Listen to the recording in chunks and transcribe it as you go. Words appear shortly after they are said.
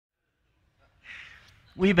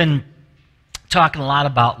We've been talking a lot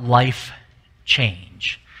about life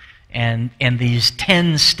change and these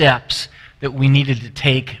 10 steps that we needed to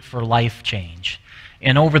take for life change.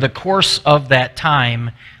 And over the course of that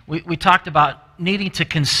time, we talked about needing to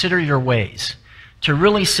consider your ways, to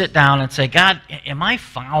really sit down and say, God, am I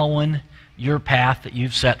following your path that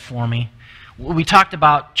you've set for me? We talked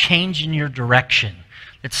about changing your direction.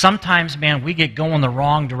 That sometimes, man, we get going the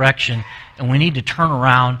wrong direction and we need to turn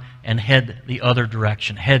around and head the other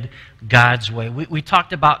direction, head God's way. We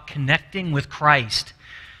talked about connecting with Christ.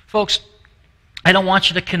 Folks, I don't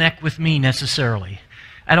want you to connect with me necessarily.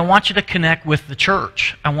 I don't want you to connect with the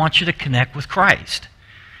church. I want you to connect with Christ.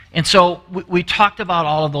 And so we talked about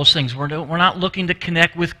all of those things. We're not looking to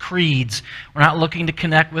connect with creeds. We're not looking to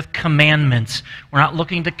connect with commandments. We're not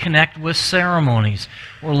looking to connect with ceremonies.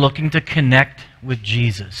 We're looking to connect with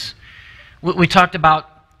Jesus. We talked about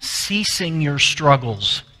ceasing your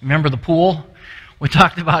struggles. Remember the pool? We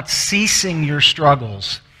talked about ceasing your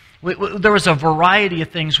struggles. There was a variety of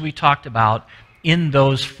things we talked about in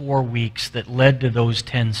those 4 weeks that led to those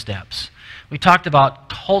 10 steps. We talked about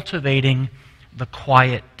cultivating the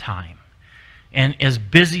quiet time. And as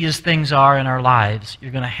busy as things are in our lives,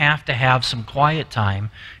 you're going to have some quiet time.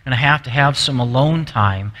 You're going to have some alone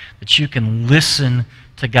time that you can listen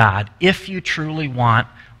to God if you truly want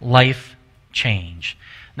life change.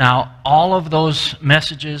 Now, all of those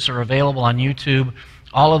messages are available on YouTube.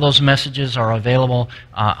 All of those messages are available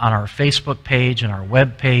on our Facebook page and our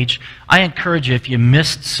web page. I encourage you, if you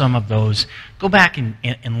missed some of those, go back and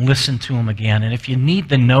listen to them again. And if you need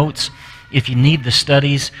the notes, if you need the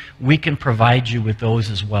studies, we can provide you with those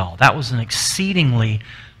as well. That was an exceedingly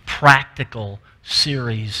practical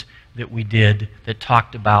series that we did that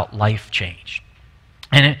talked about life change.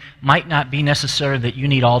 And it might not be necessary that you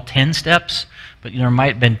need all 10 steps, but there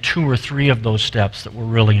might have been 2 or 3 of those steps that were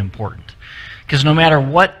really important. Because no matter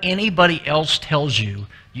what anybody else tells you,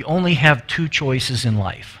 you only have 2 choices in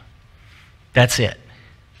life. That's it.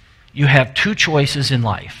 You have 2 choices in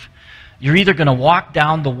life. You're either going to walk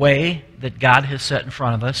down the way that God has set in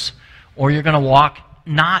front of us, or you're going to walk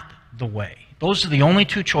not the way. Those are the only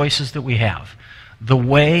 2 choices that we have. The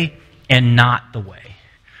way and not the way.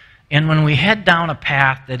 And when we head down a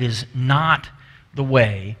path that is not the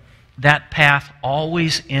way, that path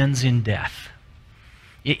always ends in death.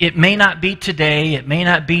 It may not be today, it may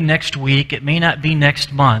not be next week, it may not be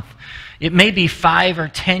next month. It may be 5 or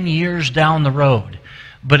 10 years down the road.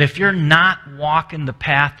 But if you're not walking the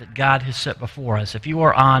path that God has set before us, if you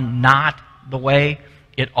are on not the way,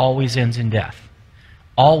 it always ends in death.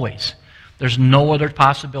 Always. There's no other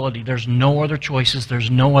possibility. There's no other choices.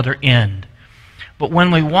 There's no other end. But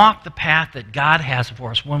when we walk the path that God has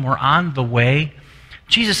for us, when we're on the way,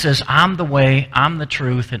 Jesus says, I'm the way, I'm the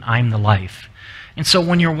truth, and I'm the life. And so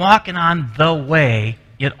when you're walking on the way,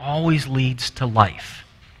 it always leads to life.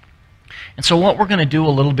 And so what we're going to do a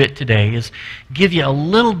little bit today is give you a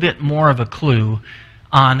little bit more of a clue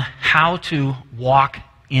on how to walk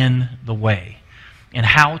in the way and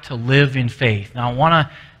how to live in faith. Now I want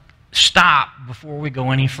to stop before we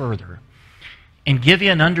go any further and give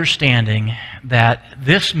you an understanding that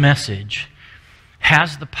this message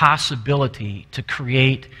has the possibility to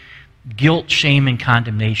create guilt, shame, and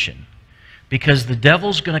condemnation. Because the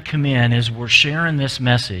devil's going to come in as we're sharing this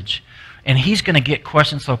message, and he's going to get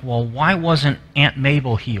questions like, well, why wasn't Aunt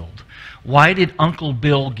Mabel healed? Why did Uncle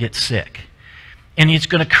Bill get sick? And he's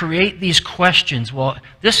going to create these questions. Well,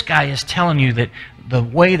 this guy is telling you that the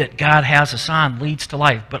way that God has us on leads to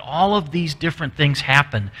life. But all of these different things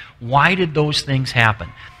happen. Why did those things happen?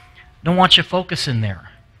 Don't want you focusing there.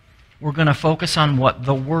 We're going to focus on what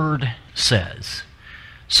the Word says.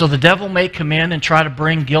 So the devil may come in and try to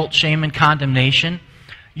bring guilt, shame, and condemnation.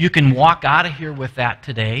 You can walk out of here with that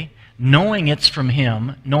today, knowing it's from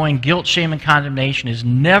him, knowing guilt, shame, and condemnation is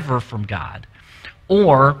never from God.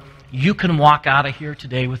 Or you can walk out of here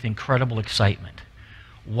today with incredible excitement.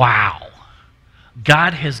 Wow.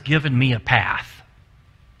 God has given me a path.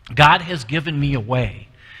 God has given me a way.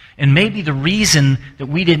 And maybe the reason that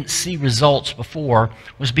we didn't see results before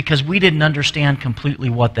was because we didn't understand completely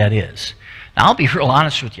what that is. Now, I'll be real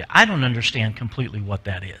honest with you. I don't understand completely what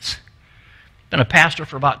that is. I've been a pastor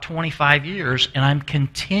for about 25 years, and I'm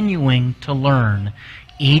continuing to learn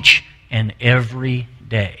each and every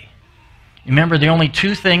day. Remember, the only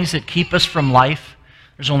 2 things that keep us from life,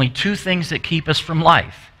 there's only 2 things that keep us from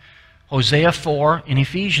life. Hosea 4 and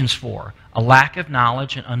Ephesians 4, a lack of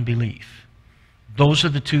knowledge and unbelief. Those are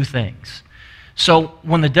the 2 things. So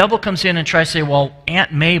when the devil comes in and tries to say, well,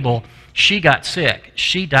 Aunt Mabel, she got sick,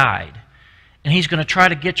 she died, and he's going to try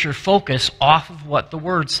to get your focus off of what the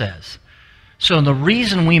Word says. So the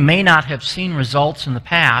reason we may not have seen results in the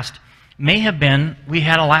past may have been we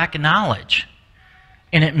had a lack of knowledge.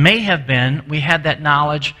 And it may have been we had that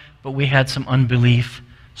knowledge, but we had some unbelief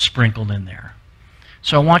sprinkled in there.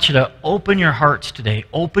 So I want you to open your hearts today,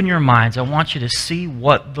 open your minds. I want you to see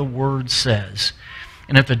what the Word says.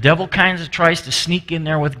 And if the devil kind of tries to sneak in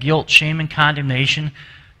there with guilt, shame, and condemnation,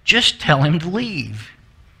 just tell him to leave.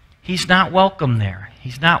 He's not welcome there.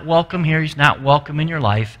 He's not welcome here. He's not welcome in your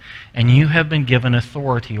life. And you have been given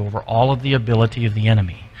authority over all of the ability of the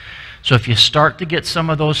enemy. So if you start to get some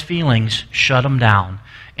of those feelings, shut them down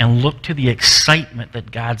and look to the excitement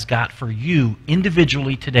that God's got for you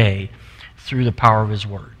individually today through the power of His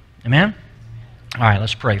Word. Amen? All right,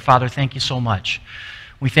 let's pray. Father, thank you so much.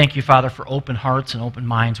 We thank you, Father, for open hearts and open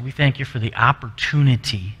minds. We thank you for the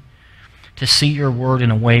opportunity to see your Word in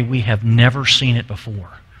a way we have never seen it before.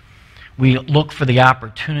 We look for the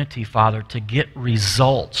opportunity, Father, to get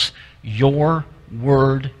results. Your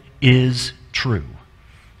Word is true,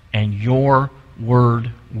 and your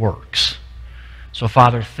Word works. So,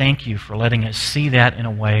 Father, thank you for letting us see that in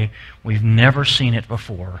a way we've never seen it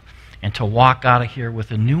before, and to walk out of here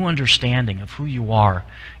with a new understanding of who you are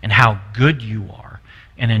and how good you are,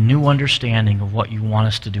 and a new understanding of what you want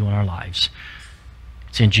us to do in our lives.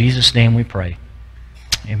 It's in Jesus' name we pray.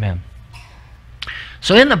 Amen.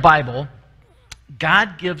 So in the Bible,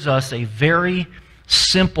 God gives us a very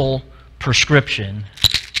simple prescription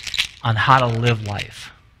on how to live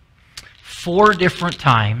life. 4 different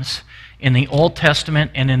times in the Old Testament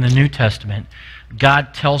and in the New Testament,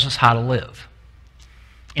 God tells us how to live.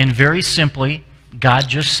 And very simply, God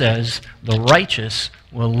just says, the righteous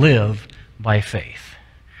will live by faith.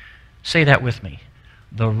 Say that with me.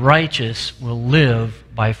 The righteous will live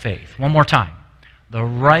by faith. One more time. The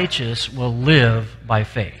righteous will live by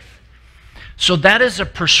faith. So that is a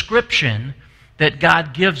prescription that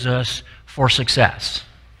God gives us for success.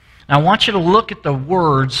 Now I want you to look at the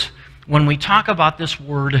words when we talk about this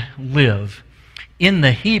word live. In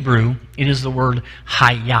the Hebrew, it is the word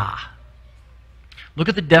hayah. Look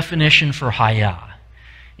at the definition for hayah.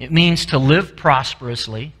 It means to live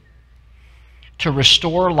prosperously, to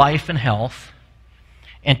restore life and health,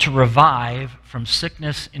 and to revive from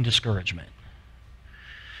sickness and discouragement.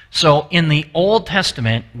 So in the Old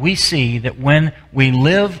Testament, we see that when we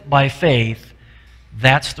live by faith,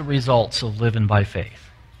 that's the results of living by faith.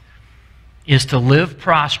 Is to live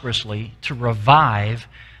prosperously, to revive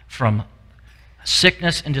from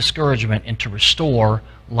sickness and discouragement, and to restore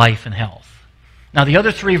life and health. Now the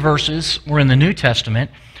other 3 verses were in the New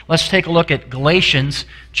Testament. Let's take a look at Galatians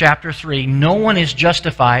chapter 3. No one is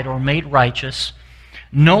justified or made righteous.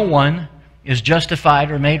 No one is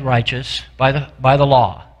justified or made righteous by the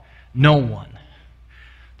law. No one.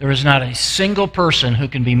 There is not a single person who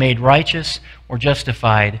can be made righteous or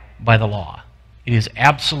justified by the law. It is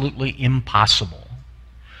absolutely impossible.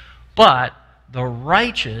 But the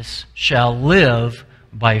righteous shall live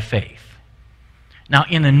by faith. Now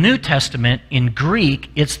in the New Testament, in Greek,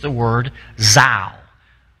 it's the word zou,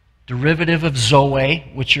 derivative of zoe,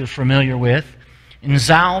 which you're familiar with. And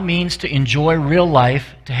zou means to enjoy real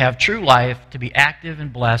life, to have true life, to be active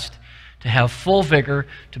and blessed, to have full vigor,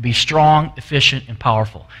 to be strong, efficient, and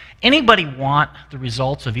powerful. Anybody want the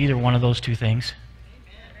results of either one of those 2 things?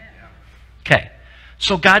 Okay,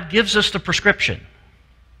 so God gives us the prescription.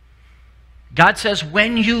 God says,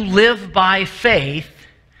 when you live by faith,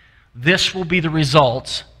 this will be the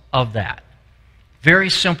results of that.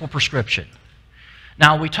 Very simple prescription.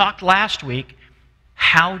 Now, we talked last week,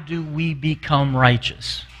 how do we become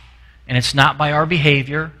righteous? And it's not by our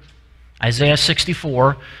behavior. Isaiah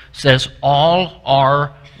 64 says all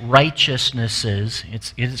our righteousnesses,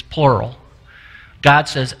 it is plural. God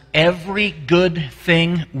says every good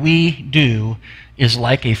thing we do is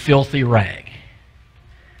like a filthy rag.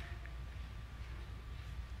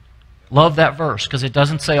 Love that verse because it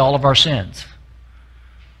doesn't say all of our sins.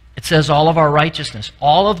 It says all of our righteousness.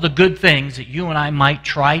 All of the good things that you and I might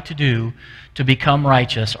try to do to become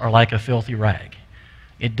righteous are like a filthy rag.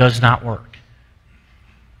 It does not work.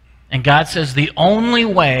 And God says the only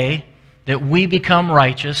way that we become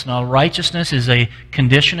righteous, now righteousness is a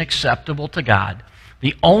condition acceptable to God,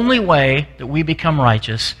 the only way that we become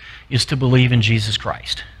righteous is to believe in Jesus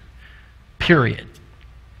Christ. Period.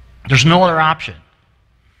 There's no other option.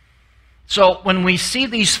 So when we see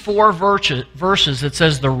these 4 verses that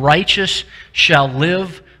says the righteous shall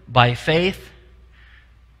live by faith,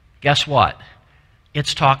 guess what?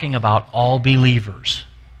 It's talking about all believers.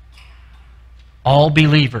 All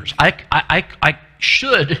believers. I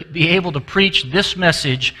should be able to preach this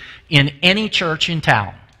message in any church in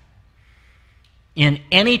town, in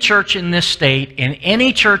any church in this state, in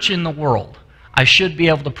any church in the world. I should be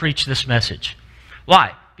able to preach this message.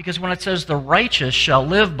 Why? Because when it says the righteous shall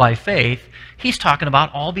live by faith, he's talking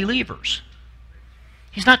about all believers.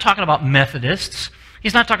 He's not talking about Methodists.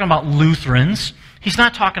 He's not talking about Lutherans. He's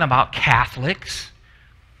not talking about Catholics.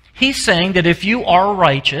 He's saying that if you are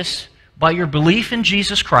righteous by your belief in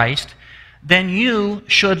Jesus Christ, then you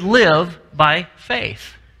should live by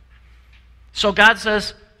faith. So God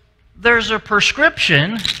says, there's a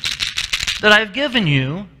prescription that I've given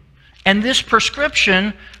you, and this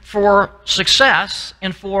prescription for success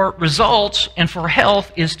and for results and for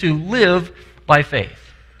health is to live by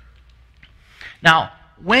faith. Now,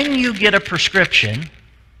 when you get a prescription,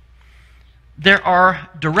 there are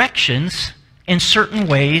directions in certain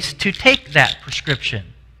ways to take that prescription,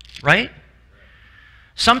 right?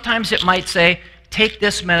 Sometimes it might say, take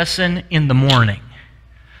this medicine in the morning.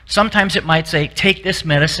 Sometimes it might say, take this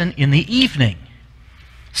medicine in the evening.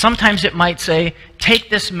 Sometimes it might say, take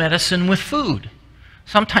this medicine with food.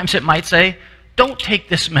 Sometimes it might say, don't take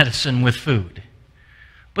this medicine with food.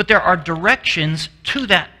 But there are directions to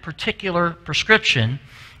that particular prescription,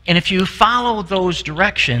 and if you follow those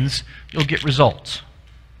directions, you'll get results.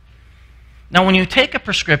 Now, when you take a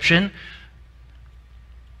prescription,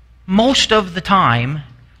 most of the time,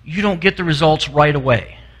 you don't get the results right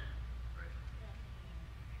away.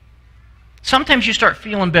 Sometimes you start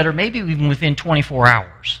feeling better, maybe even within 24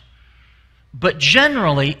 hours. But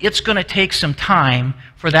generally, it's going to take some time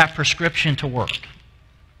for that prescription to work.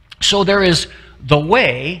 So there is the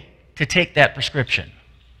way to take that prescription.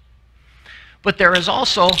 But there is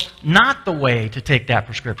also not the way to take that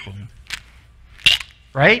prescription.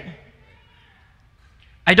 Right?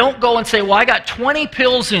 I don't go and say, well, I got 20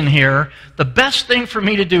 pills in here. The best thing for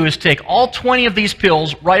me to do is take all 20 of these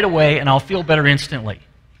pills right away and I'll feel better instantly.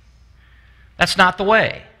 That's not the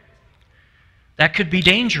way. That could be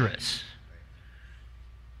dangerous.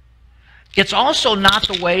 It's also not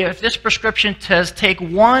the way, if this prescription says take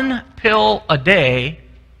 1 pill a day,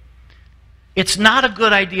 it's not a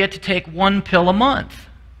good idea to take 1 pill a month.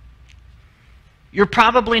 You're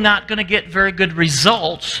probably not going to get very good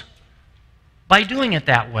results by doing it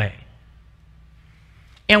that way.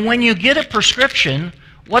 And when you get a prescription,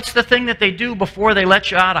 what's the thing that they do before they let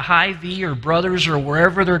you out of Hy-Vee or Brothers or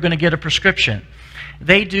wherever they're going to get a prescription?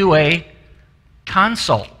 They do a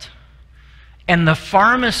consult. And the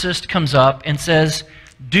pharmacist comes up and says,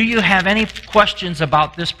 do you have any questions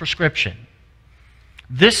about this prescription?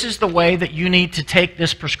 This is the way that you need to take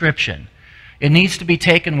this prescription. It needs to be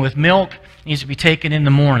taken with milk. It needs to be taken in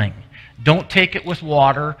the morning. Don't take it with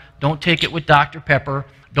water. Don't take it with Dr. Pepper.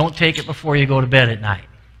 Don't take it before you go to bed at night.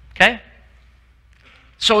 Okay?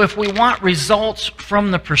 So if we want results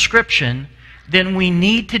from the prescription, then we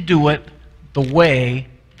need to do it the way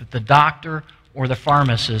that the doctor or the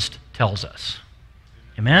pharmacist tells us.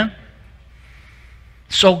 Amen?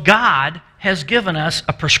 So God has given us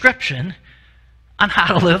a prescription on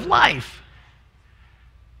how to live life.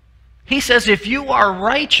 He says if you are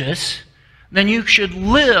righteous, then you should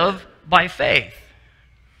live by faith.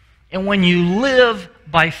 And when you live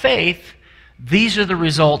by faith, these are the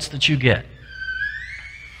results that you get.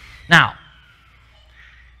 Now,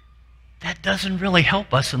 that doesn't really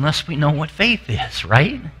help us unless we know what faith is,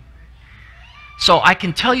 right? So I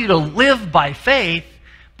can tell you to live by faith,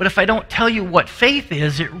 but if I don't tell you what faith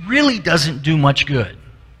is, it really doesn't do much good.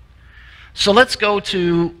 So let's go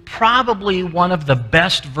to probably one of the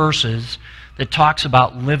best verses that talks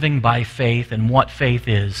about living by faith and what faith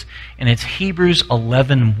is, and it's Hebrews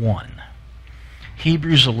 11:1.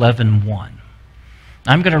 Hebrews 11:1.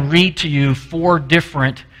 I'm going to read to you 4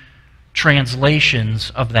 different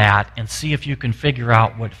translations of that and see if you can figure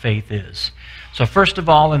out what faith is. So first of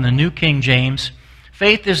all, in the New King James,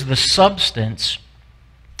 faith is the substance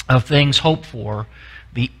of things hoped for,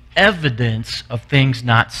 the evidence of things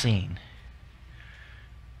not seen.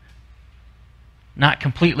 Not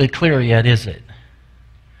completely clear yet, is it?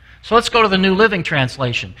 So let's go to the New Living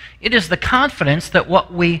Translation. It is the confidence that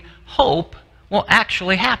what we hope will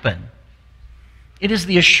actually happen. It is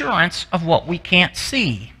the assurance of what we can't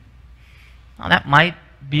see. Now, that might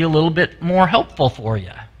be a little bit more helpful for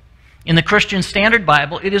you. In the Christian Standard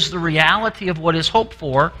Bible, it is the reality of what is hoped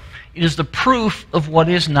for. It is the proof of what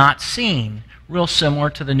is not seen, real similar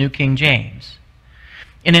to the New King James.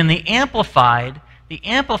 And in the Amplified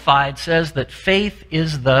says that faith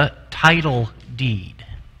is the title deed.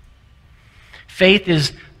 Faith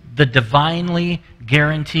is the divinely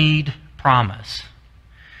guaranteed promise.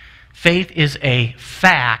 Faith is a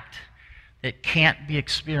fact that can't be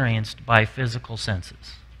experienced by physical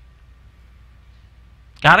senses.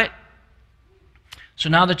 Got it? So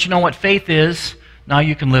now that you know what faith is, now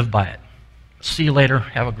you can live by it. See you later.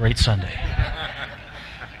 Have a great Sunday.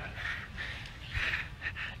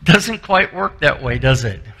 Doesn't quite work that way, does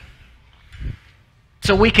it?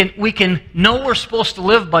 So we can know we're supposed to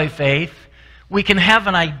live by faith. We can have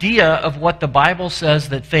an idea of what the Bible says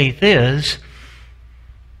that faith is,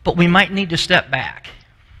 but we might need to step back.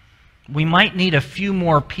 We might need a few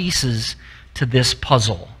more pieces to this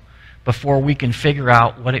puzzle before we can figure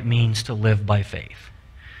out what it means to live by faith.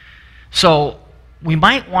 So we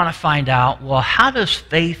might want to find out, well, how does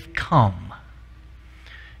faith come?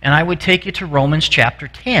 And I would take you to Romans chapter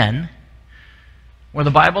 10, where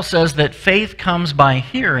the Bible says that faith comes by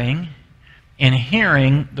hearing, and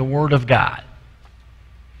hearing the Word of God.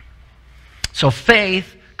 So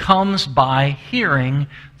faith comes by hearing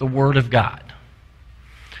the Word of God.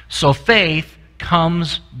 So faith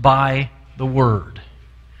comes by the Word.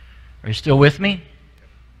 Are you still with me?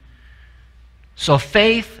 So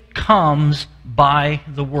faith comes by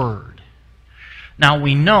the Word. Now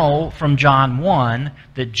we know from John 1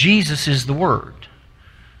 that Jesus is the Word.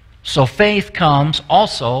 So faith comes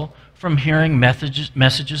also from hearing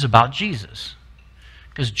messages about Jesus.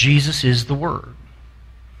 Because Jesus is the Word.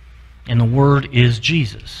 And the Word is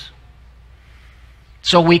Jesus.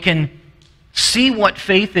 So we can see what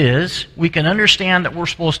faith is. We can understand that we're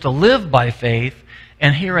supposed to live by faith.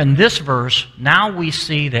 And here in this verse, now we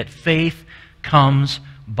see that faith comes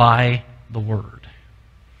by the Word.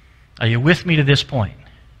 Are you with me to this point?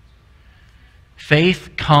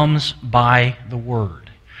 Faith comes by the Word.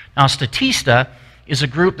 Now, Statista is a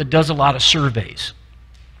group that does a lot of surveys.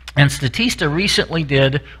 And Statista recently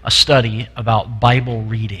did a study about Bible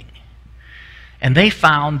reading. And they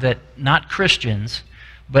found that not Christians,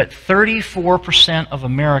 but 34% of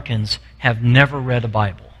Americans have never read a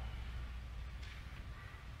Bible.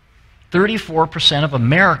 34% of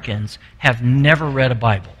Americans have never read a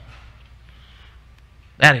Bible.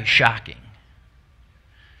 That is shocking.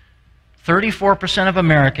 34% of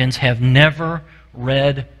Americans have never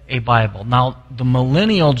read a Bible. Now, the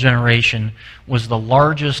millennial generation was the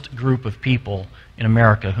largest group of people in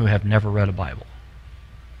America who have never read a Bible.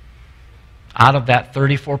 Out of that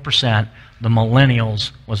 34%, the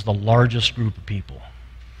millennials was the largest group of people.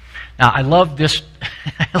 Now, I love this,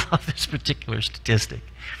 I love this particular statistic.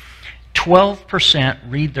 12%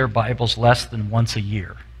 read their Bibles less than once a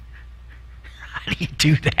year. How do you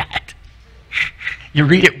do that? You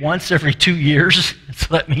read it once every 2 years, so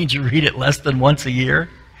that means you read it less than once a year.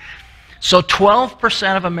 So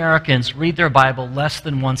 12% of Americans read their Bible less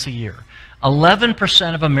than once a year.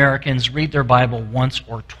 11% of Americans read their Bible once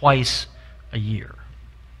or twice a year.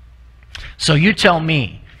 So you tell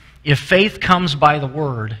me, if faith comes by the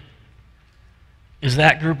Word, is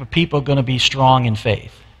that group of people going to be strong in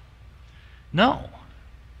faith? No.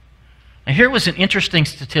 And here was an interesting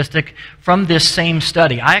statistic from this same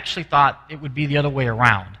study. I actually thought it would be the other way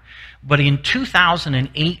around. But in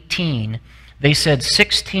 2018, they said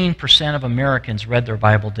 16% of Americans read their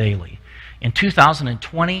Bible daily. In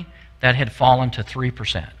 2020, that had fallen to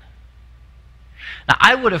 3%. Now,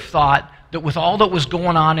 I would have thought that with all that was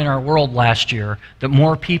going on in our world last year, that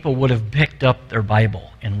more people would have picked up their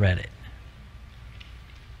Bible and read it.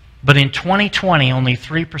 But in 2020, only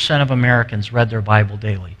 3% of Americans read their Bible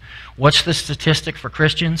daily. What's the statistic for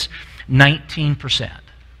Christians? 19%.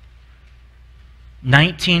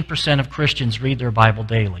 19% of Christians read their Bible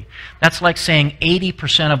daily. That's like saying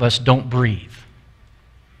 80% of us don't breathe.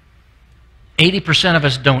 80% of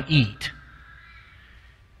us don't eat.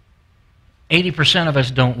 80% of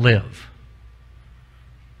us don't live.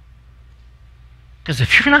 Because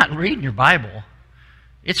if you're not reading your Bible,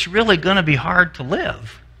 it's really going to be hard to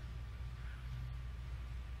live.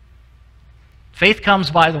 Faith comes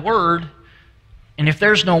by the Word, and if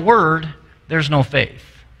there's no Word, there's no faith.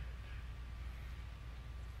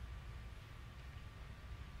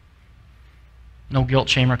 No guilt,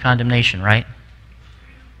 shame, or condemnation, right?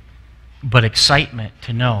 But excitement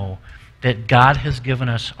to know that God has given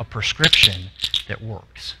us a prescription that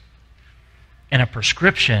works. And a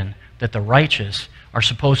prescription that the righteous are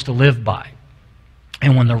supposed to live by.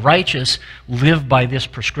 And when the righteous live by this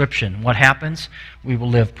prescription, what happens? We will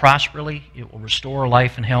live prosperly. It will restore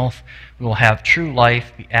life and health. We will have true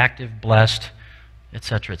life, be active, blessed,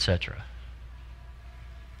 etc., etc.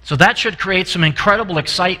 So that should create some incredible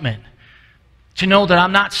excitement to know that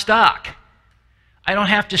I'm not stuck. I don't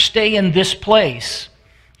have to stay in this place.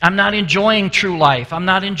 I'm not enjoying true life. I'm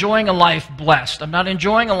not enjoying a life blessed. I'm not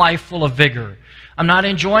enjoying a life full of vigor. I'm not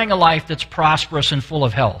enjoying a life that's prosperous and full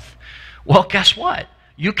of health. Well, guess what?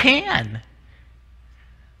 You can.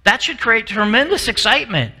 That should create tremendous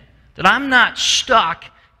excitement that I'm not stuck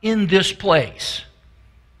in this place.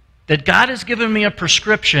 That God has given me a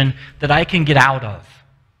prescription that I can get out of.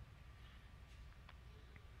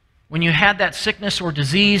 When you had that sickness or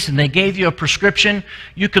disease and they gave you a prescription,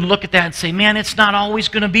 you could look at that and say, man, it's not always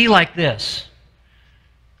going to be like this.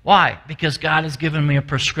 Why? Because God has given me a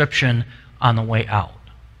prescription on the way out.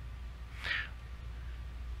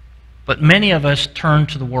 But many of us turn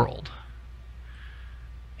to the world.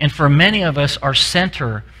 And for many of us, our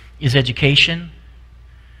center is education.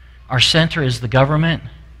 Our center is the government.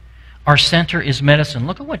 Our center is medicine.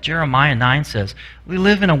 Look at what Jeremiah 9 says. We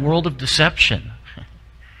live in a world of deception.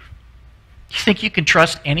 You think you can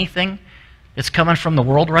trust anything that's coming from the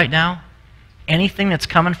world right now? Anything that's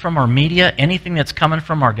coming from our media? Anything that's coming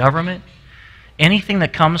from our government? Anything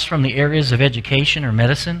that comes from the areas of education or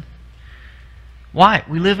medicine? Why?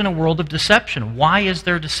 We live in a world of deception. Why is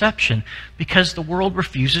there deception? Because the world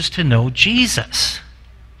refuses to know Jesus.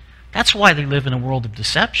 That's why they live in a world of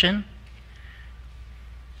deception.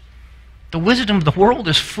 The wisdom of the world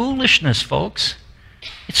is foolishness, folks.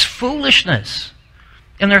 It's foolishness.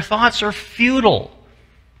 And their thoughts are futile.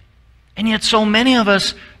 And yet so many of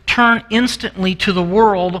us turn instantly to the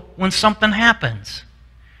world when something happens.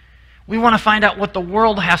 We want to find out what the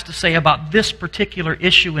world has to say about this particular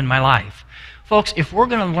issue in my life. Folks, if we're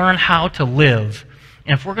going to learn how to live,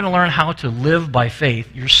 and if we're going to learn how to live by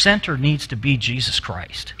faith, your center needs to be Jesus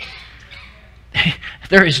Christ.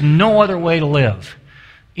 There is no other way to live.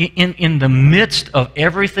 In the midst of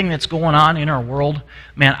everything that's going on in our world,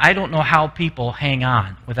 man, I don't know how people hang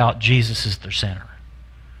on without Jesus as their center.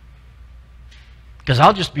 Because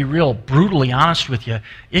I'll just be real brutally honest with you,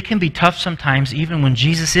 it can be tough sometimes even when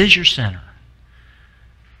Jesus is your center.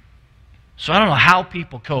 So I don't know how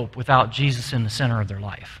people cope without Jesus in the center of their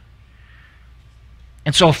life.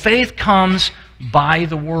 And so faith comes by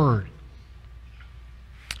the Word.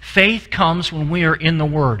 Faith comes when we are in the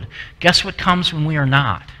Word. Guess what comes when we are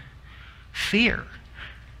not? Fear.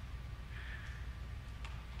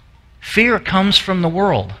 Fear comes from the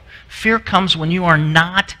world. Fear comes when you are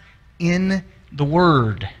not in the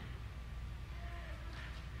Word.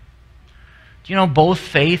 Do you know both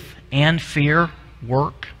faith and fear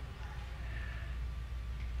work?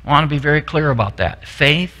 I want to be very clear about that.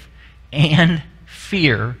 Faith and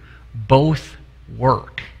fear both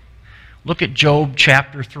work. Look at Job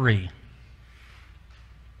chapter 3.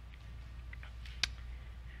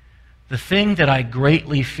 The thing that I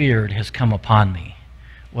greatly feared has come upon me.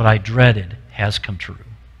 What I dreaded has come true.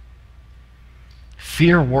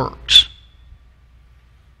 Fear works.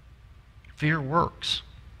 Fear works.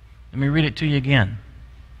 Let me read it to you again.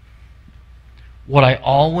 What I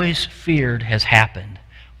always feared has happened.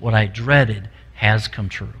 What I dreaded has come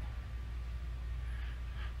true.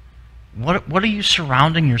 What are you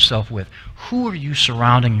surrounding yourself with? Who are you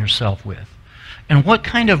surrounding yourself with? And what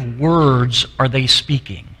kind of words are they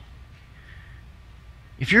speaking?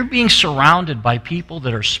 If you're being surrounded by people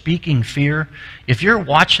that are speaking fear, if you're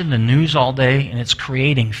watching the news all day and it's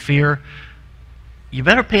creating fear, you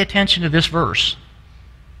better pay attention to this verse.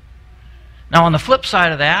 Now, on the flip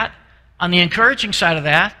side of that, on the encouraging side of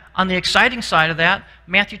that, on the exciting side of that,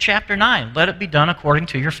 Matthew chapter 9, let it be done according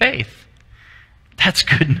to your faith. That's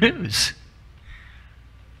good news.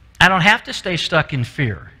 I don't have to stay stuck in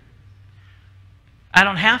fear. I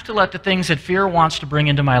don't have to let the things that fear wants to bring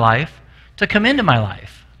into my life to come into my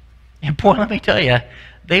life. And boy, let me tell you,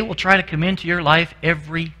 they will try to come into your life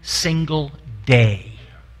every single day.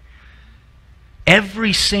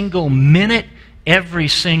 Every single minute, every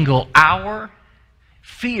single hour,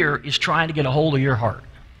 fear is trying to get a hold of your heart.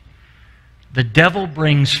 The devil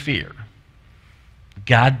brings fear.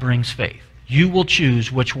 God brings faith. You will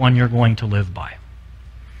choose which one you're going to live by.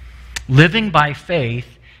 Living by faith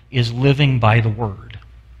is living by the Word.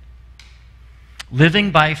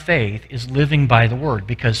 Living by faith is living by the Word,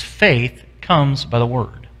 because faith comes by the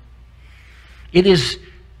Word. It is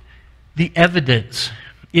the evidence.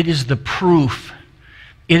 It is the proof.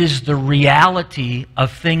 It is the reality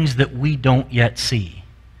of things that we don't yet see.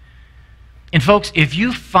 And folks, if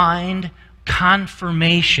you find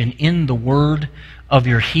confirmation in the Word of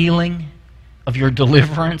your healing, of your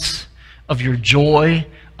deliverance, of your joy,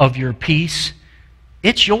 of your peace,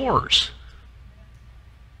 it's yours.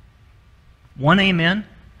 One amen?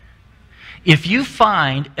 If you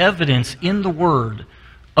find evidence in the Word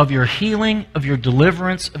of your healing, of your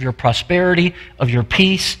deliverance, of your prosperity, of your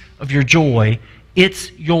peace, of your joy,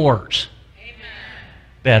 it's yours. Amen.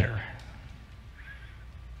 Better.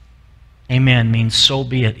 Amen means so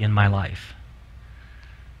be it in my life.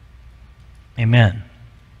 Amen.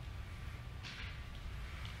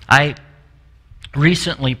 I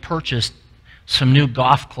recently purchased some new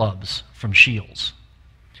golf clubs from Shields.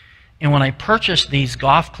 And when I purchased these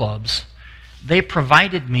golf clubs, they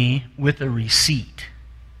provided me with a receipt.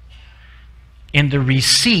 And the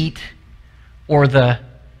receipt or the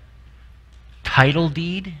title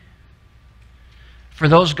deed for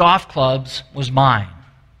those golf clubs was mine.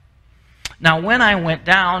 Now, when I went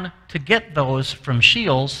down to get those from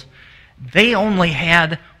Shields, they only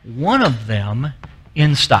had one of them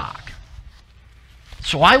in stock.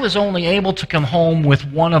 So I was only able to come home with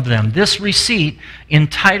one of them. This receipt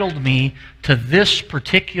entitled me to this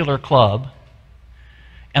particular club,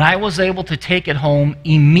 and I was able to take it home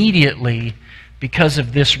immediately because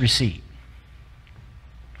of this receipt.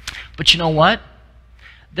 But you know what?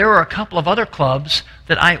 There were a couple of other clubs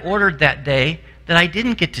that I ordered that day that I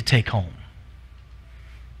didn't get to take home.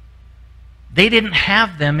 They didn't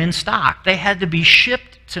have them in stock. They had to be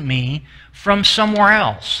shipped to me from somewhere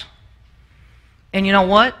else. And you know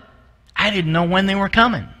what? I didn't know when they were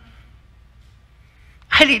coming.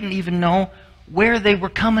 I didn't even know where they were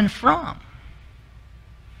coming from.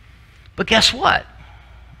 But guess what?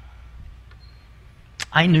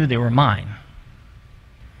 I knew they were mine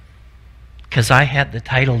because I had the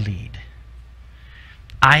title deed.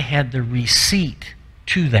 I had the receipt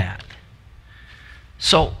to that.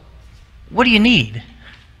 So, what do you need?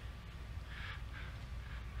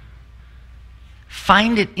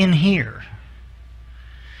 Find it in here.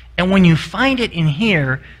 And when you find it in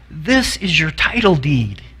here, this is your title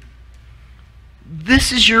deed.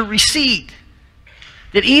 This is your receipt.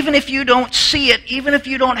 That even if you don't see it, even if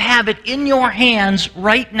you don't have it in your hands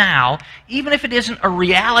right now, even if it isn't a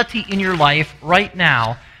reality in your life right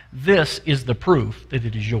now, this is the proof that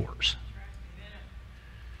it is yours.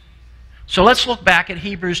 So let's look back at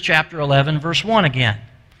Hebrews chapter 11, verse 1 again,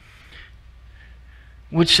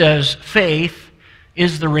 which says, faith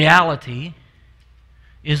is the reality,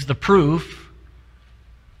 is the proof.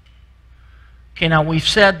 Okay, now we've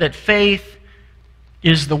said that faith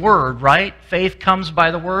is the Word, right? Faith comes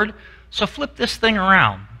by the Word. So flip this thing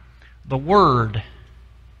around. The Word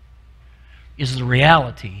is the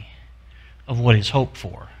reality of what is hoped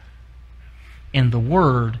for. And the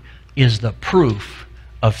Word is the proof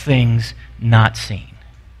of things not seen.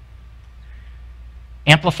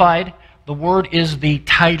 Amplified, the Word is the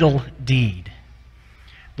title deed.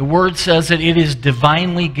 The Word says that it is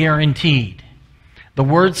divinely guaranteed. The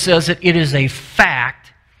Word says that it is a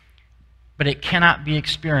fact, but it cannot be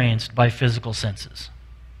experienced by physical senses.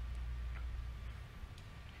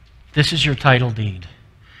 This is your title deed.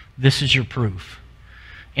 This is your proof.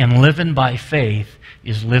 And living by faith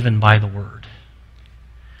is living by the Word.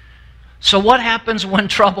 So what happens when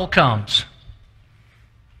trouble comes?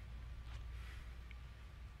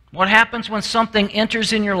 What happens when something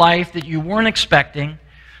enters in your life that you weren't expecting?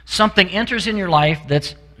 Something enters in your life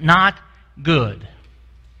that's not good.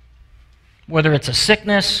 Whether it's a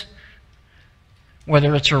sickness,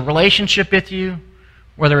 whether it's a relationship with you,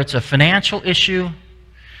 whether it's a financial issue,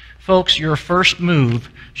 folks, your first move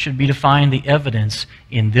should be to find the evidence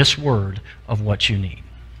in this Word of what you need.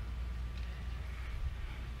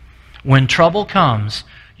 When trouble comes,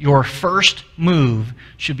 your first move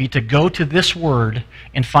should be to go to this Word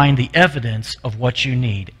and find the evidence of what you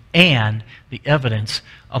need and the evidence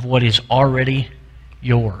of what is already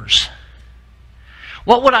yours.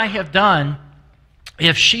 What would I have done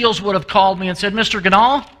if Shields would have called me and said, Mr.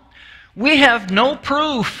 Ganahl, we have no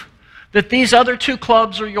proof that these other two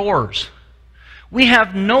clubs are yours. We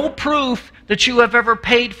have no proof that you have ever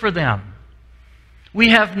paid for them. We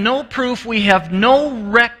have no proof, we have no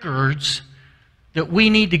records that we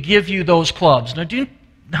need to give you those clubs. Now, do you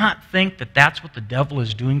not think that that's what the devil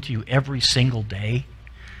is doing to you every single day?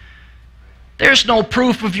 There's no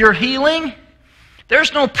proof of your healing.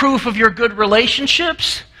 There's no proof of your good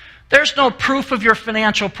relationships. There's no proof of your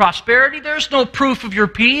financial prosperity. There's no proof of your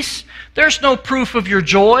peace. There's no proof of your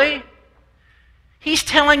joy. He's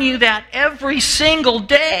telling you that every single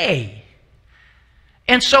day.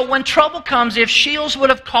 And so when trouble comes, if Shields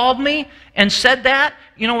would have called me and said that,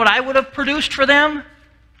 you know what I would have produced for them?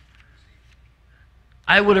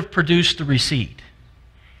 I would have produced the receipt.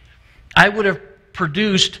 I would have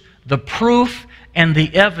produced the proof and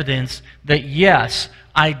the evidence that, yes,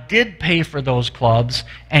 I did pay for those clubs,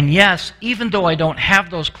 and yes, even though I don't have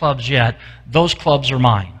those clubs yet, those clubs are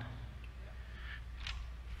mine.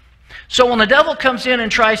 So when the devil comes in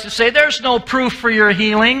and tries to say, there's no proof for your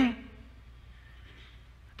healing,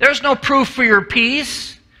 there's no proof for your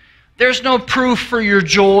peace, there's no proof for your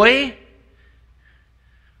joy,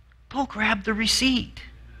 go grab the receipt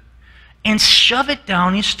and shove it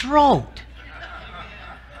down his throat.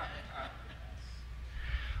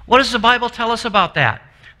 What does the Bible tell us about that?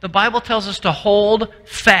 The Bible tells us to hold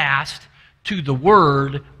fast to the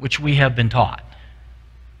Word which we have been taught.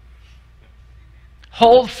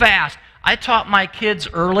 Hold fast. I taught my kids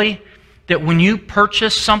early that when you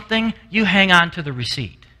purchase something, you hang on to the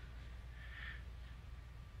receipt.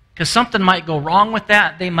 Because something might go wrong with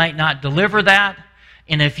that. They might not deliver that.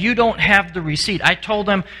 And if you don't have the receipt, I told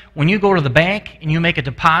them, when you go to the bank and you make a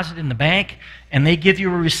deposit in the bank and they give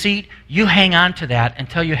you a receipt, you hang on to that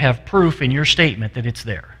until you have proof in your statement that it's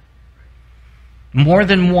there. More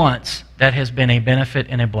than once, that has been a benefit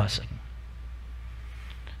and a blessing.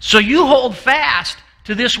 So you hold fast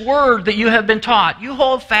to this word that you have been taught. You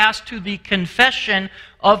hold fast to the confession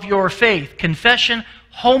of your faith. Confession,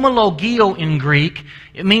 homologio in Greek,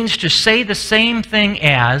 it means to say the same thing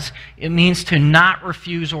as, it means to not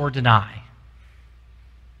refuse or deny.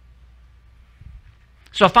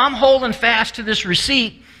 So if I'm holding fast to this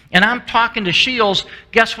receipt and I'm talking to Shields,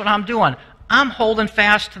 guess what I'm doing? I'm holding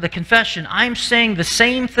fast to the confession. I'm saying the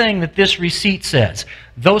same thing that this receipt says.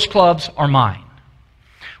 Those clubs are mine.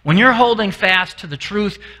 When you're holding fast to the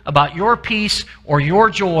truth about your peace or your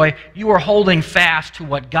joy, you are holding fast to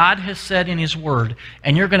what God has said in His Word.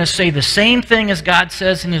 And you're going to say the same thing as God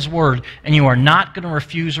says in His Word, and you are not going to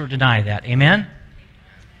refuse or deny that. Amen?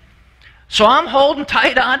 So I'm holding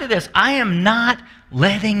tight onto this. I am not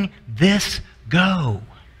letting this go.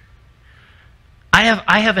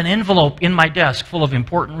 I have an envelope in my desk full of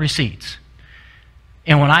important receipts.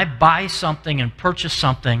 And when I buy something and purchase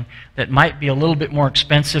something that might be a little bit more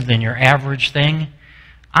expensive than your average thing,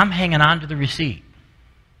 I'm hanging on to the receipt.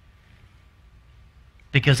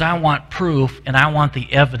 Because I want proof and I want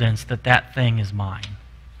the evidence that that thing is mine.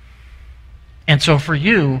 And so for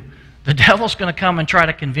you, the devil's going to come and try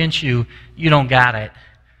to convince you you don't got it.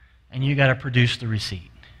 And you got to produce the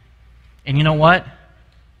receipt. And you know what?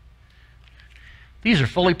 These are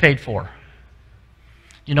fully paid for.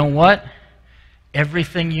 You know what?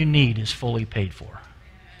 Everything you need is fully paid for.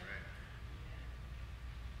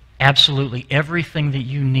 Absolutely everything that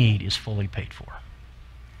you need is fully paid for.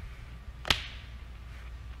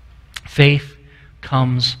 Faith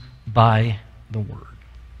comes by the Word.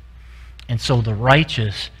 And so the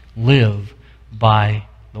righteous live by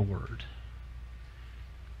the Word.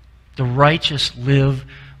 The righteous live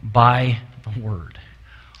by the Word.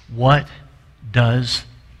 What does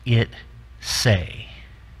it say?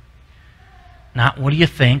 Not what do you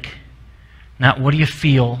think, not what do you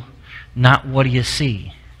feel, not what do you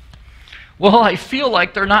see. Well, I feel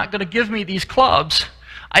like they're not going to give me these clubs.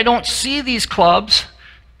 I don't see these clubs.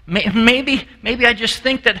 Maybe I just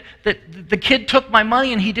think that the kid took my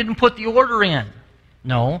money and he didn't put the order in.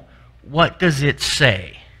 No. What does it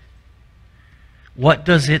say? What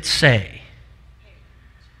does it say?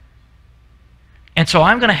 And so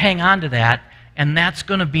I'm going to hang on to that, and that's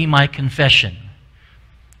going to be my confession.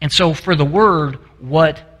 And so for the Word,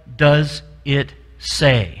 what does it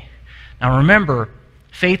say? Now remember,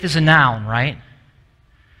 faith is a noun, right?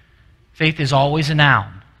 Faith is always a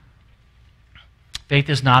noun. Faith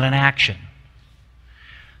is not an action.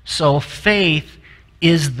 So faith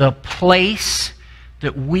is the place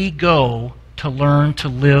that we go to learn to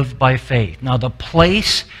live by faith. Now the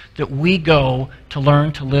place that we go to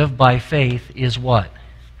learn to live by faith is what?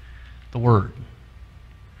 The Word.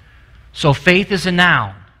 So faith is a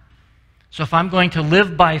noun. So if I'm going to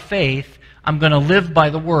live by faith, I'm going to live by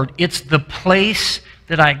the Word. It's the place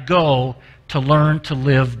that I go to learn to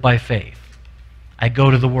live by faith. I go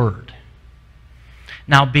to the Word.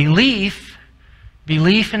 Now belief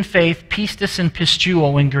and faith, pistis and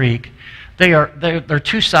pistuo in Greek, they're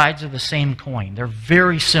two sides of the same coin. They're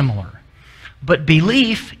very similar. But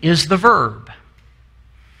belief is the verb.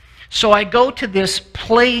 So I go to this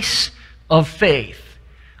place of faith.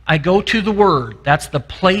 I go to the Word. That's the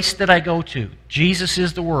place that I go to. Jesus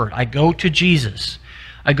is the Word. I go to Jesus.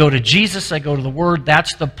 I go to Jesus. I go to the Word.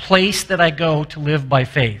 That's the place that I go to live by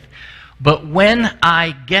faith. But when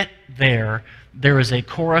I get there, there is a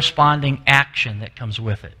corresponding action that comes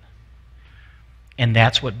with it. And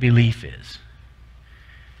that's what belief is.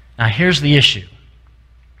 Now here's the issue.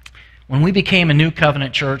 When we became a New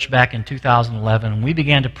Covenant church back in 2011, we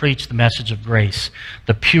began to preach the message of grace,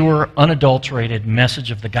 the pure, unadulterated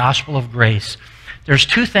message of the gospel of grace. There's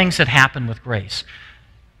two things that happen with grace.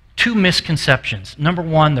 Two misconceptions. Number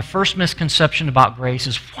one, the first misconception about grace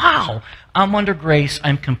is, wow, I'm under grace,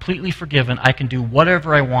 I'm completely forgiven, I can do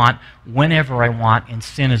whatever I want, whenever I want, and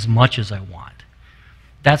sin as much as I want.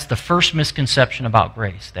 That's the first misconception about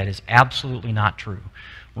grace. That is absolutely not true.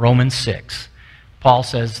 Romans 6. Paul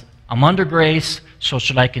says, I'm under grace, so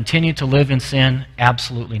should I continue to live in sin?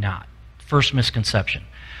 Absolutely not. First misconception.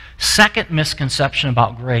 Second misconception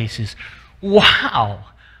about grace is, wow,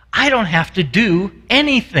 I don't have to do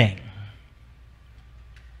anything.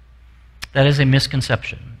 That is a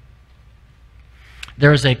misconception.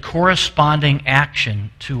 There is a corresponding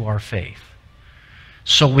action to our faith.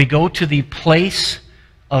 So we go to the place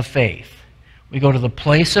of faith. We go to the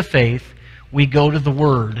place of faith. We go to the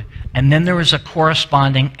Word. And then there is a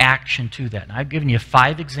corresponding action to that. And I've given you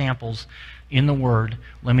 5 examples in the Word.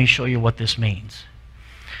 Let me show you what this means.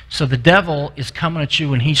 So the devil is coming at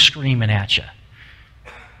you and he's screaming at you.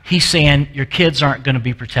 He's saying your kids aren't going to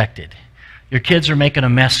be protected. Your kids are making a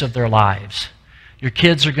mess of their lives. Your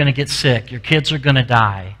kids are going to get sick. Your kids are going to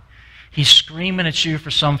die. He's screaming at you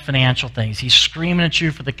for some financial things. He's screaming at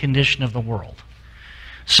you for the condition of the world.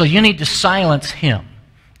 So you need to silence him.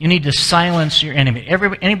 You need to silence your enemy.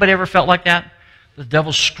 Anybody ever felt like that? The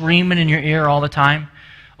devil's screaming in your ear all the time?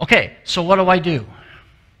 Okay, so what do?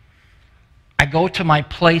 I go to my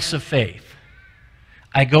place of faith.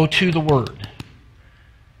 I go to the Word.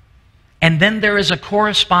 And then there is a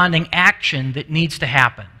corresponding action that needs to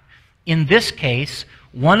happen. In this case,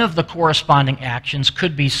 one of the corresponding actions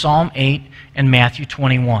could be Psalm 8 and Matthew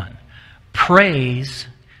 21. Praise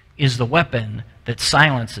is the weapon that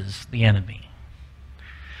silences the enemy.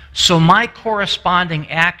 So my corresponding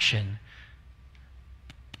action,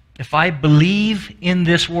 if I believe in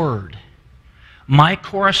this Word, my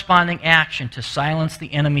corresponding action to silence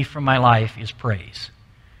the enemy from my life is praise.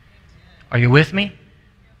 Are you with me?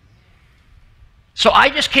 So I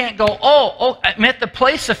just can't go, I'm at the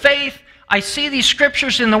place of faith. I see these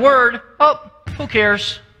scriptures in the Word. Oh, who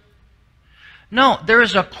cares? No, there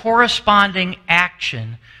is a corresponding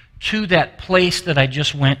action to that place that I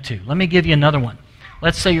just went to. Let me give you another one.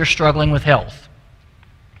 Let's say you're struggling with health,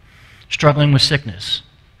 struggling with sickness.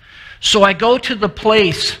 So I go to the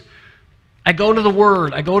place, I go to the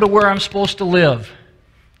Word, I go to where I'm supposed to live,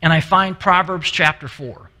 and I find Proverbs chapter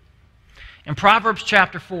 4. And Proverbs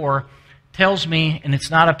chapter 4 tells me, and it's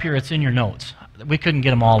not up here, it's in your notes. We couldn't get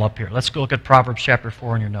them all up here. Let's go look at Proverbs chapter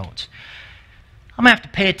 4 in your notes. I'm going to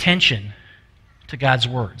have to pay attention to God's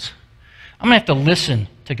words. I'm going to have to listen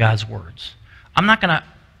to God's words. I'm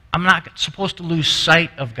not supposed to lose sight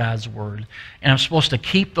of God's Word, and I'm supposed to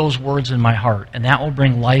keep those words in my heart, and that will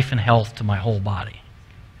bring life and health to my whole body.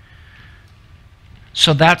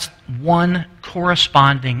 So that's one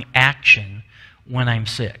corresponding action when I'm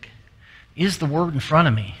sick. Is the Word in front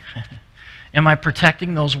of me? Am I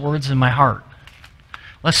protecting those words in my heart?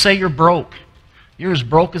 Let's say you're broke. You're as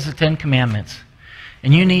broke as the 10 Commandments.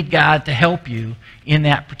 And you need God to help you in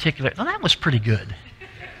that particular... Well, that was pretty good.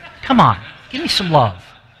 Come on. Give me some love.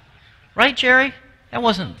 Right, Jerry? That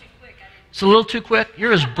wasn't... It's a little too quick.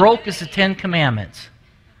 You're as broke as the 10 Commandments.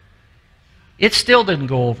 It still didn't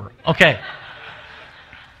go over. Okay.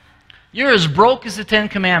 You're as broke as the 10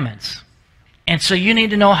 Commandments. And so you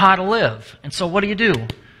need to know how to live. And so what do?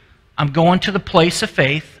 I'm going to the place of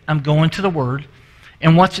faith. I'm going to the Word.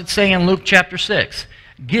 And what's it say in Luke chapter 6?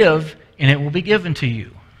 Give, and it will be given to you.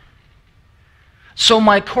 So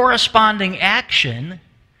my corresponding action,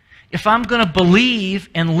 if I'm going to believe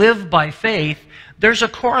and live by faith, there's a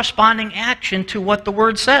corresponding action to what the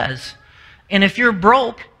Word says. And if you're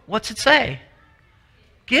broke, what's it say?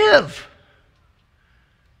 Give.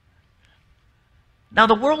 Now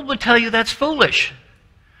the world would tell you that's foolish.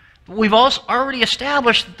 We've also already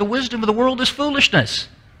established that the wisdom of the world is foolishness.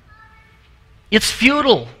 It's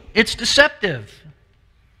futile. It's deceptive.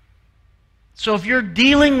 So if you're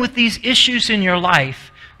dealing with these issues in your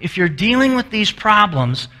life, if you're dealing with these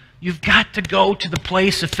problems, you've got to go to the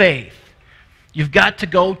place of faith. You've got to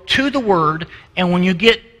go to the Word, and when you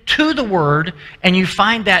get to the Word and you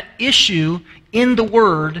find that issue in the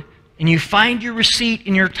Word, and you find your receipt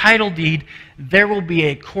in your title deed, there will be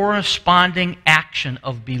a corresponding action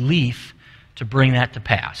of belief to bring that to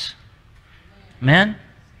pass. Amen?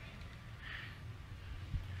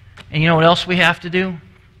 And you know what else we have to do?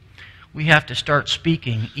 We have to start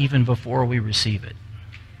speaking even before we receive it.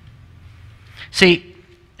 See,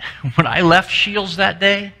 when I left Shields that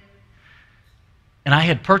day, and I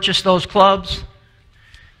had purchased those clubs,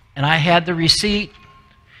 and I had the receipt,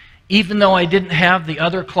 even though I didn't have the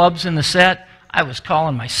other clubs in the set, I was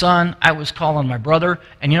calling my son, I was calling my brother,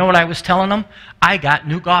 and you know what I was telling them? I got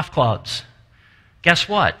new golf clubs. Guess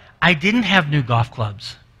what? I didn't have new golf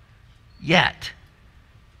clubs yet.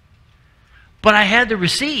 But I had the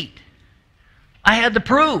receipt. I had the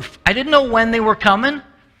proof. I didn't know when they were coming.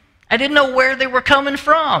 I didn't know where they were coming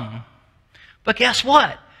from. But guess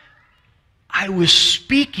what? I was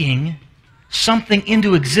speaking something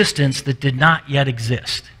into existence that did not yet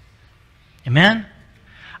exist. Amen?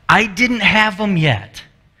 I didn't have them yet.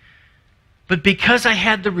 But because I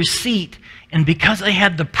had the receipt and because I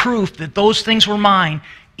had the proof that those things were mine,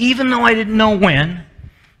 even though I didn't know when,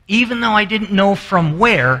 even though I didn't know from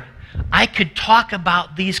where, I could talk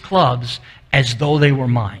about these clubs as though they were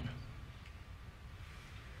mine.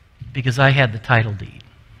 Because I had the title deed.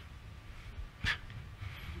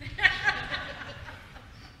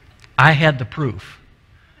 I had the proof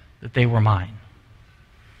that they were mine.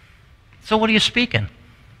 So what are you speaking?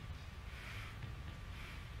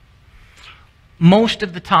 Most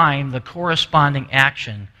of the time, the corresponding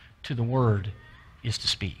action to the word is to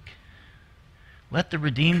speak. Let the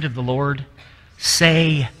redeemed of the Lord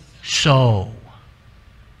say so.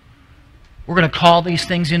 We're going to call these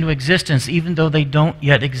things into existence even though they don't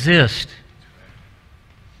yet exist.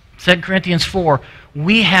 2 Corinthians 4,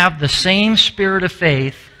 we have the same spirit of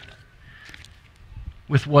faith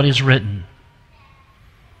with what is written.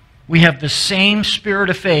 We have the same spirit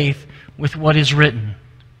of faith with what is written.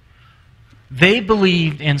 They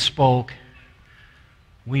believed and spoke.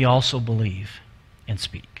 We also believe and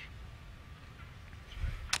speak.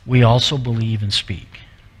 We also believe and speak.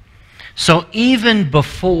 So even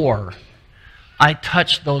before I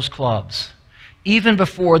touched those clubs, even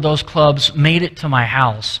before those clubs made it to my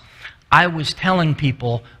house, I was telling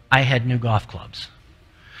people I had new golf clubs.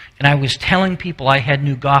 And I was telling people I had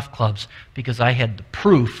new golf clubs because I had the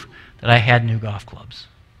proof that I had new golf clubs.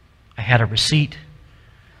 I had a receipt.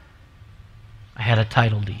 I had a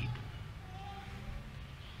title deed.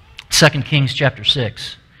 2 Kings chapter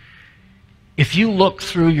 6. If you look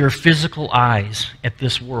through your physical eyes at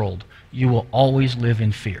this world, you will always live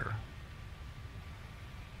in fear.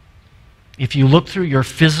 If you look through your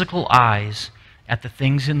physical eyes at the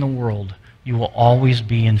things in the world, you will always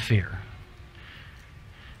be in fear.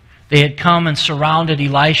 They had come and surrounded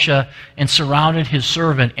Elisha and surrounded his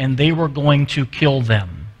servant, and they were going to kill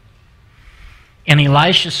them. And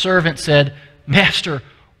Elisha's servant said, Master,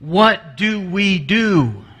 what do we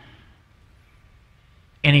do?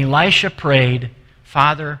 And Elisha prayed,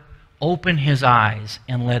 Father, open his eyes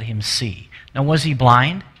and let him see. Now, was he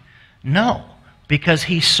blind? No, because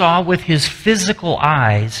he saw with his physical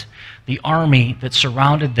eyes the army that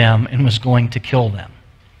surrounded them and was going to kill them.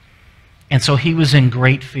 And so he was in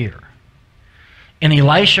great fear. And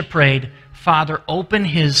Elisha prayed, Father, open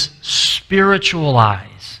his spiritual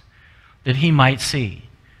eyes that he might see.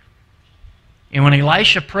 And when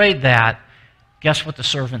Elisha prayed that, guess what the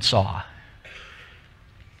servant saw?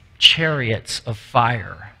 Chariots of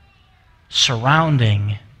fire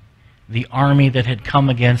surrounding the army that had come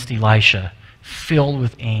against Elisha, filled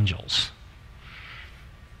with angels.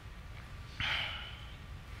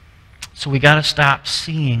 So we got to stop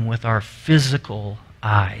seeing with our physical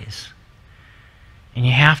eyes. And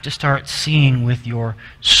you have to start seeing with your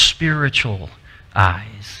spiritual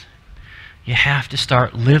eyes. You have to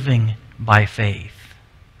start living by faith.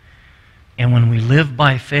 And when we live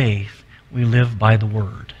by faith, we live by the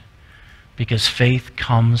Word. Because faith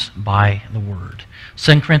comes by the Word.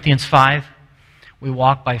 2 Corinthians 5, we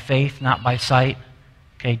walk by faith, not by sight.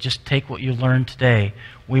 Okay, just take what you learned today.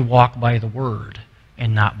 We walk by the Word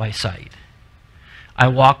and not by sight. I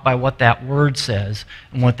walk by what that Word says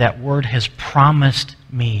and what that Word has promised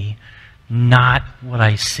me, not what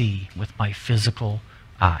I see with my physical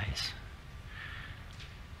eyes.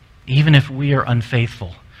 Even if we are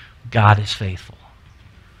unfaithful, God is faithful.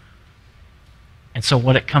 And so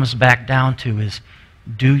what it comes back down to is,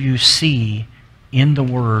 do you see in the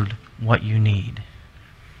Word what you need?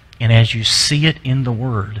 And as you see it in the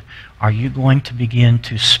Word, are you going to begin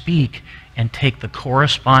to speak and take the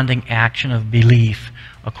corresponding action of belief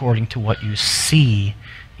according to what you see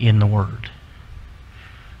in the Word?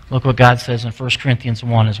 Look what God says in 1 Corinthians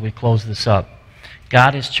 1 as we close this up.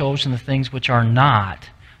 God has chosen the things which are not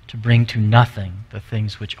to bring to nothing the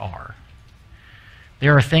things which are.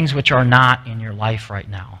 There are things which are not in your life right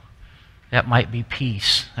now. That might be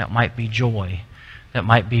peace. That might be joy. That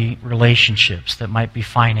might be relationships. That might be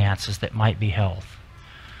finances. That might be health.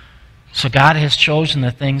 So God has chosen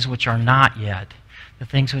the things which are not yet, the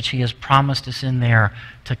things which He has promised us in there,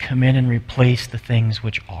 to come in and replace the things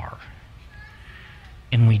which are.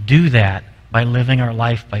 And we do that by living our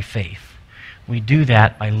life by faith. We do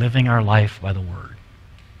that by living our life by the Word.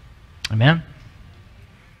 Amen?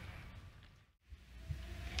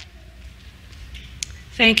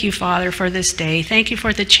 Thank you, Father, for this day. Thank you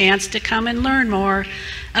for the chance to come and learn more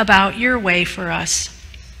about your way for us.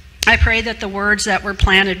 I pray that the words that were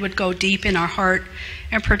planted would go deep in our heart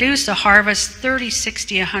and produce a harvest 30,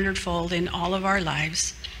 60, 100-fold in all of our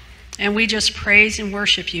lives. And we just praise and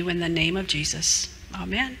worship you in the name of Jesus.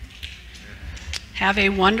 Amen. Have a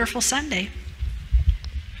wonderful Sunday.